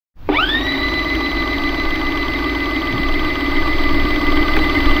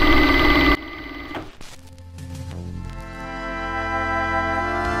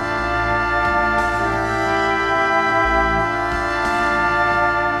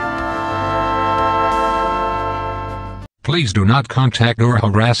Please do not contact or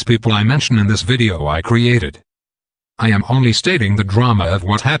harass people I mention in this video I created. I am only stating the drama of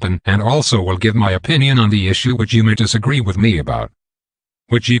what happened and also will give my opinion on the issue which you may disagree with me about.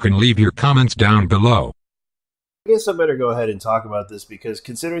 Which you can leave your comments down below. I guess I better go ahead and talk about this because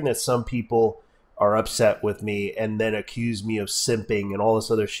considering that some people are upset with me and then accuse me of simping and all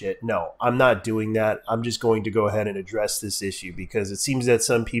this other shit, no, I'm not doing that. I'm just going to go ahead and address this issue because it seems that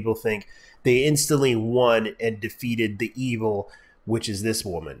some people think they instantly won and defeated the evil, which is this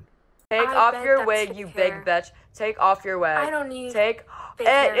woman. Take off your wig, you big bitch. Take off your wig. I don't need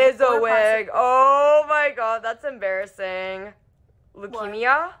It is a wig. Oh my god, that's embarrassing.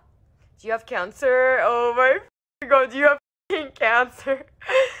 Leukemia? What? Do you have cancer? Oh my god, do you have cancer?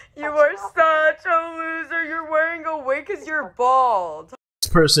 You are such a loser. You're wearing a wig because you're bald.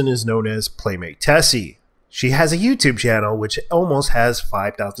 This person is known as Playmate Tessi. She has a YouTube channel which almost has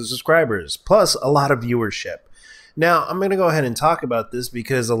 5,000 subscribers, plus a lot of viewership. Now, I'm going to go ahead and talk about this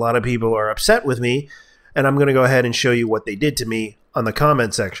because a lot of people are upset with me, and I'm going to go ahead and show you what they did to me on the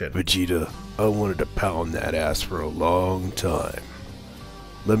comment section. Vegeta, I wanted to pound that ass for a long time.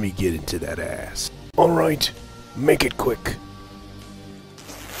 Let me get into that ass. Alright, make it quick.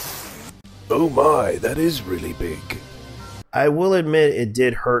 Oh my, that is really big. I will admit it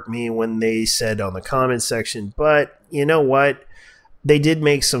did hurt me when they said on the comment section, but you know what? They did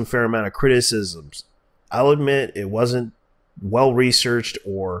make some fair amount of criticisms. I'll admit it wasn't well researched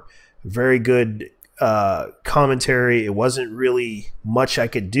or very good commentary. It wasn't really much I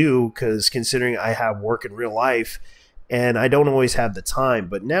could do because considering I have work in real life and I don't always have the time,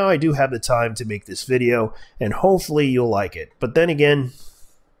 but now I do have the time to make this video and hopefully you'll like it. But then again,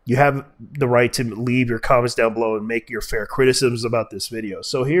 you have the right to leave your comments down below and make your fair criticisms about this video.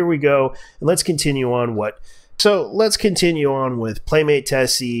 So here we go, and let's continue on let's continue on with Playmate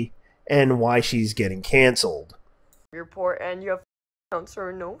Tessi and why she's getting canceled. You're poor and you have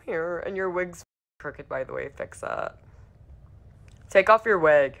cancer, no hair, and your wig's crooked, by the way. Fix that. Take off your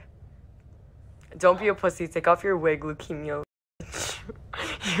wig. Don't be a pussy. Take off your wig, leukemia.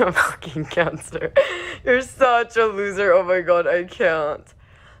 You have fucking cancer. You're such a loser. Oh my god, I can't.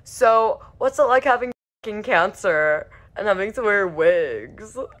 So, what's it like having fucking cancer and having to wear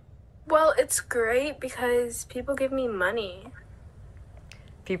wigs? Well, it's great because people give me money.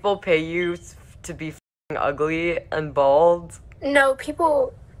 People pay you to be fucking ugly and bald? No,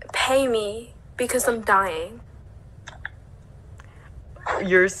 people pay me because I'm dying.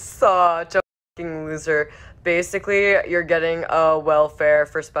 You're such a fucking loser. Basically, you're getting a welfare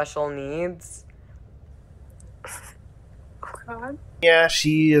for special needs. Oh god. Yeah,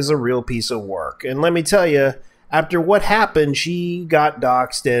 she is a real piece of work. And let me tell you, after what happened, she got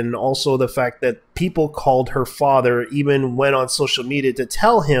doxxed, and also the fact that people called her father, even went on social media to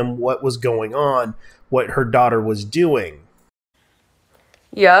tell him what was going on, what her daughter was doing.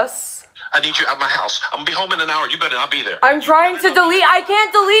 Yes? I need you at my house. I'm gonna be home in an hour. You better not be there. I'm trying to delete. I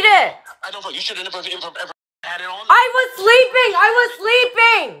can't delete it. I don't know. You should have never had it on. I was sleeping. I was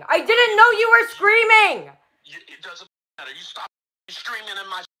sleeping. I didn't know you were screaming. It doesn't matter. You stop screaming in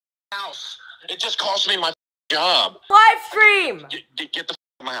my house. It just cost me my job. Live stream. Get the out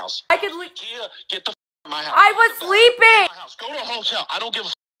of my house. I could leave. Get the out of my house. I was sleeping. Go to a hotel. I don't give a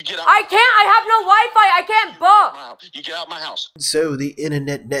you get out. I can't. I have no Wi-Fi. I can't book. You get out of my house. So the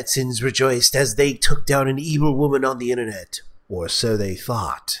internet netizens rejoiced as they took down an evil woman on the internet. Or so they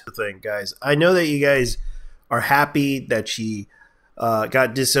thought. The thing, guys, I know that you guys are happy that she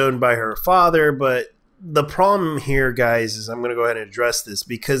got disowned by her father, but the problem here, guys, is I'm going to go ahead and address this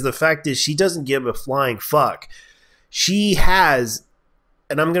because the fact is she doesn't give a flying fuck. She has,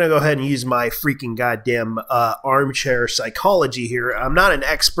 and I'm going to go ahead and use my freaking goddamn armchair psychology here. I'm not an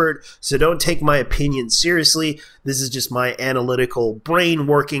expert, so don't take my opinion seriously. This is just my analytical brain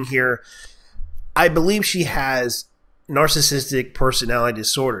working here. I believe she has narcissistic personality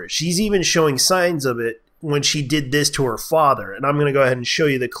disorder. She's even showing signs of it when she did this to her father, and I'm going to go ahead and show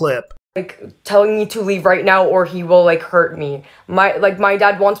you the clip. Like telling me to leave right now or he will like hurt me. My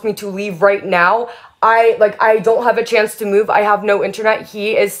dad wants me to leave right now. I don't have a chance to move. I have no internet.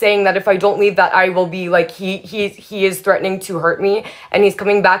 He is saying that if I don't leave that I will be like he is threatening to hurt me, and he's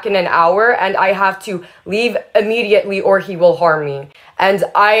coming back in an hour and I have to leave immediately or he will harm me. And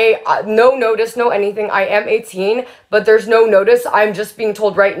no notice, no anything. I am 18, but there's no notice. I'm just being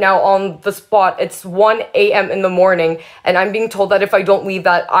told right now on the spot. It's 1 a.m. in the morning, and I'm being told that if I don't leave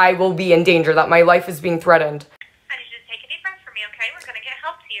that I will be in danger, that my life is being threatened. I need you to take a deep breath for me, okay? We're gonna get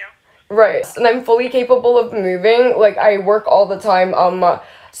help to you. Right, and I'm fully capable of moving. Like, I work all the time.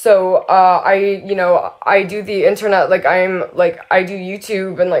 So I do the internet, like I do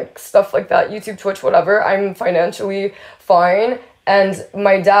YouTube and like stuff like that, YouTube, Twitch, whatever. I'm financially fine. And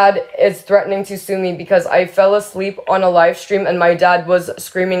my dad is threatening to sue me because I fell asleep on a live stream and my dad was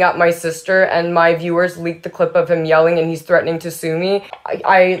screaming at my sister and my viewers leaked the clip of him yelling and he's threatening to sue me.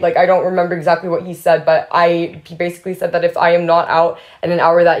 I don't remember exactly what he said, but he basically said that if I am not out in an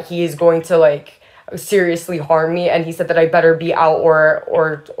hour that he is going to like seriously harm me, and he said that I better be out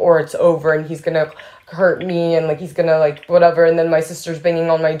or it's over, and he's gonna hurt me and like he's gonna like whatever. And then my sister's banging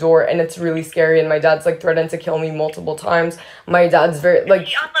on my door and it's really scary, and my dad's like threatened to kill me multiple times. My dad's very like... Is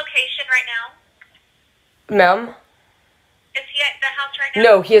he on location right now? Ma'am? Is he at the house right now?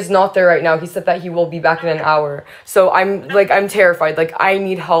 No, he is not there right now. He said that he will be back in an hour. So I'm terrified. Like, I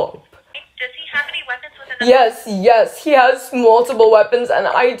need help. Does he have any weapons within the house? Yes, he has multiple weapons, and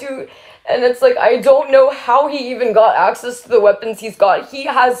I do... And it's like, I don't know how he even got access to the weapons he's got. He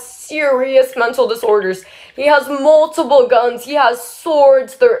has serious mental disorders. He has multiple guns. He has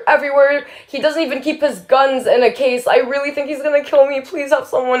swords. They're everywhere. He doesn't even keep his guns in a case. I really think he's gonna kill me. Please have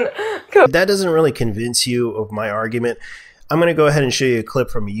someone come. That doesn't really convince you of my argument. I'm going to go ahead and show you a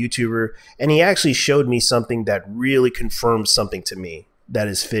clip from a YouTuber, and he actually showed me something that really confirms something to me that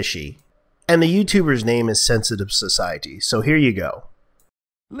is fishy. And the YouTuber's name is Sensitive Society. So here you go.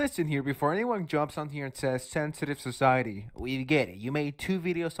 Listen here, before anyone jumps on here and says sensitive society, we get it. You made 2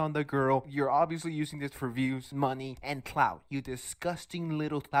 videos on the girl. You're obviously using this for views, money, and clout. You disgusting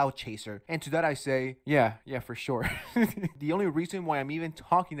little clout chaser. And to that I say, yeah, for sure. The only reason why I'm even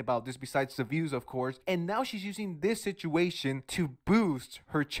talking about this, besides the views, of course, and now she's using this situation to boost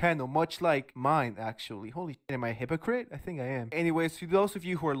her channel, much like mine, actually. Holy shit, am I a hypocrite? I think I am. Anyways, to those of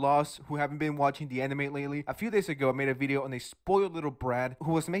you who are lost, who haven't been watching the anime lately, a few days ago I made a video on a spoiled little Brat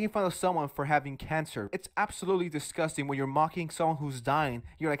who was making fun of someone for having cancer. It's absolutely disgusting when you're mocking someone who's dying.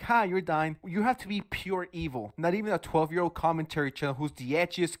 You're like, ha, you're dying. You have to be pure evil. Not even a 12-year-old commentary channel who's the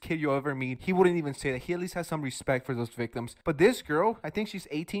edgiest kid you'll ever meet, he wouldn't even say that. He at least has some respect for those victims. But this girl, I think she's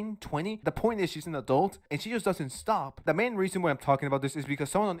 18, 20. The point is she's an adult and she just doesn't stop. The main reason why I'm talking about this is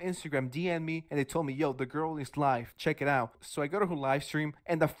because someone on Instagram DM'd me and they told me, yo, the girl is live. Check it out. So I go to her live stream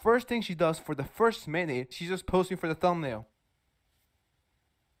and the first thing she does for the first minute, she's just posting for the thumbnail.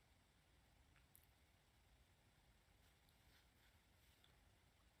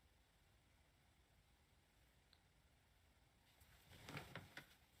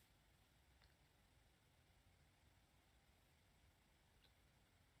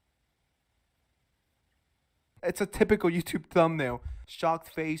 It's a typical YouTube thumbnail.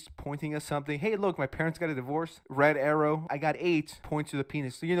 Shocked face, pointing at something. Hey, look, my parents got a divorce. Red arrow. I got 8. Point to the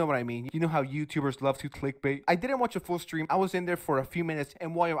penis. So you know what I mean. You know how YouTubers love to clickbait. I didn't watch a full stream. I was in there for a few minutes.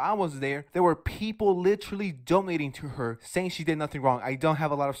 And while I was there were people literally donating to her, saying she did nothing wrong. I don't have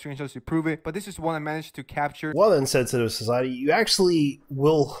a lot of screenshots to prove it, but this is one I managed to capture. Well then, Sensitive Society, you actually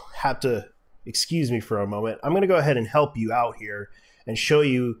will have to excuse me for a moment. I'm going to go ahead and help you out here and show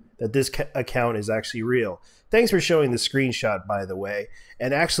you that this account is actually real. Thanks for showing the screenshot, by the way,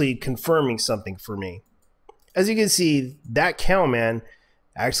 and actually confirming something for me. As you can see, that cowman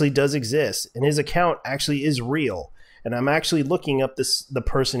actually does exist, and his account actually is real. And I'm actually looking up the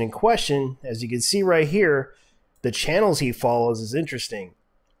person in question. As you can see right here, the channels he follows is interesting.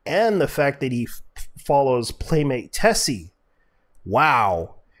 And the fact that he follows Playmate Tessi.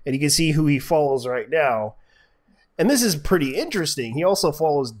 Wow. And you can see who he follows right now. And this is pretty interesting. He also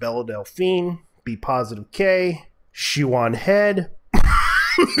follows Bella Delphine, Be Positive K, Shuan Head,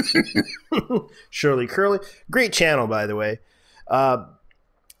 Shirley Curly. Great channel, by the way. And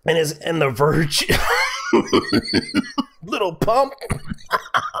The Verge. Little Pump.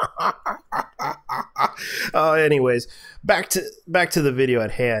 Anyways, back to the video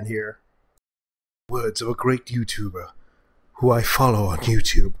at hand here. Words of a great YouTuber who I follow on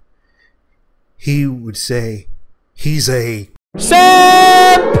YouTube. He would say he's a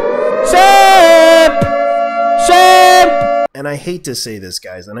Simp! Simp! Simp! And I hate to say this,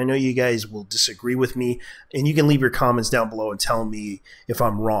 guys, and I know you guys will disagree with me, and you can leave your comments down below and tell me if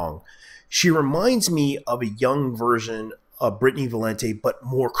I'm wrong. She reminds me of a young version of Brittany Valente, but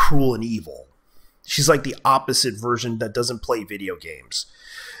more cruel and evil. She's like the opposite version that doesn't play video games.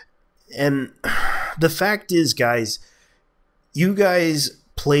 And the fact is, guys, you guys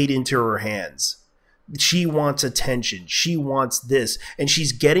played into her hands. She wants attention. She wants this. And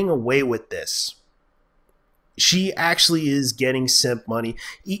she's getting away with this. She actually is getting simp money.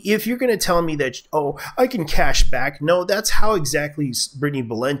 If you're going to tell me that, oh, I can cash back. No, that's how exactly Brittany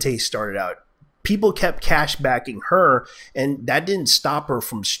Valente started out. People kept cash backing her, and that didn't stop her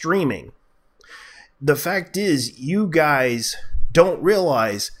from streaming. The fact is, you guys don't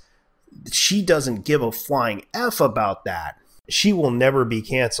realize she doesn't give a flying F about that. She will never be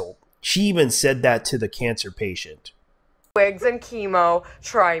canceled. She even said that to the cancer patient. Wigs and chemo,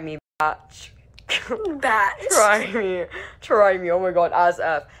 try me, batch. Batch. Try me, oh my god, as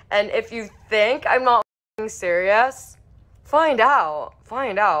F. And if you think I'm not serious, find out.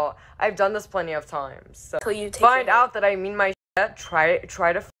 I've done this plenty of times. So find out that I mean my shit, try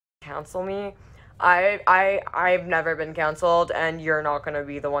to cancel me. I've never been canceled, and you're not gonna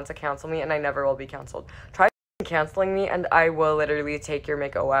be the one to cancel me, and I never will be canceled. Try canceling me, and I will literally take your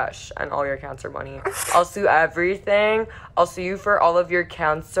Make-A-Wish and all your cancer money. I'll sue everything. I'll sue you for all of your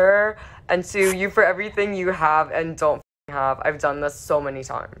cancer, and sue you for everything you have and don't have. I've done this so many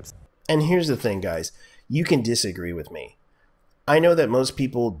times. And here's the thing, guys. You can disagree with me. I know that most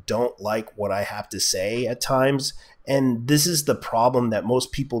people don't like what I have to say at times, and this is the problem that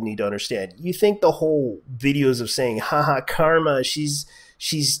most people need to understand. You think the whole videos of saying, haha, karma, she's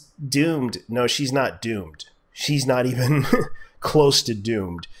doomed. No, she's not doomed. She's not even close to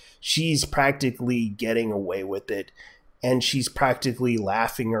doomed. She's practically getting away with it, and she's practically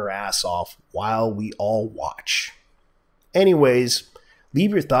laughing her ass off while we all watch. Anyways,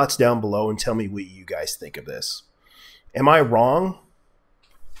 leave your thoughts down below and tell me what you guys think of this. Am I wrong?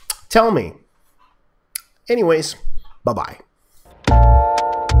 Tell me. Anyways, bye-bye.